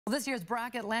Well, this year's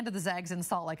bracket landed the Zags in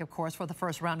Salt Lake, of course, for the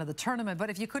first round of the tournament. But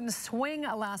if you couldn't swing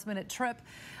a last-minute trip,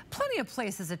 plenty of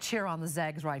places to cheer on the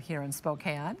Zags right here in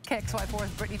Spokane. KXY4's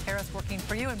Brittany working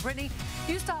for you. And Brittany,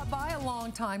 you stopped by a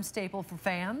long-time staple for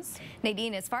fans.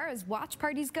 Nadine, as far as watch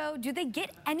parties go, do they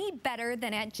get any better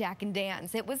than at Jack and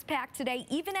Dan's? It was packed today,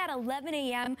 even at 11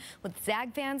 a.m., with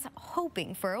Zag fans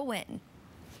hoping for a win.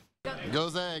 Go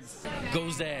Zags! Go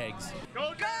Zags!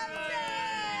 Go Zags!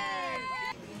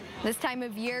 This time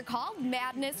of year called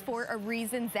madness for a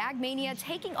reason. Zag Mania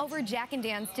taking over Jack and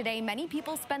Dan's today. Many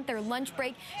people spent their lunch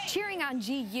break cheering on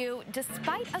GU.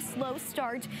 Despite a slow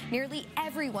start, nearly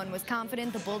everyone was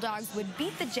confident the Bulldogs would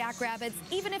beat the Jackrabbits,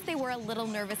 even if they were a little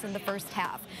nervous in the first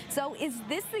half. So is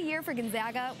this the year for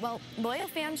Gonzaga? Well, loyal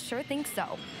fans sure think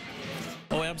so.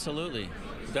 Oh, absolutely.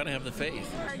 You've got to have the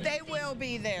faith. They will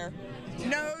be there.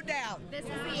 No doubt.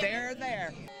 They're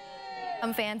there.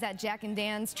 Some fans at Jack and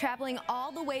Dan's traveling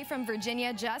all the way from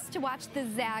Virginia just to watch the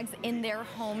Zags in their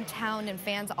hometown, and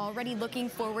fans already looking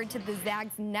forward to the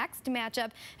Zags' next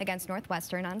matchup against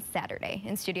Northwestern on Saturday.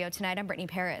 In studio tonight, I'm Brittany,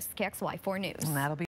 KXY4 News. And that'll be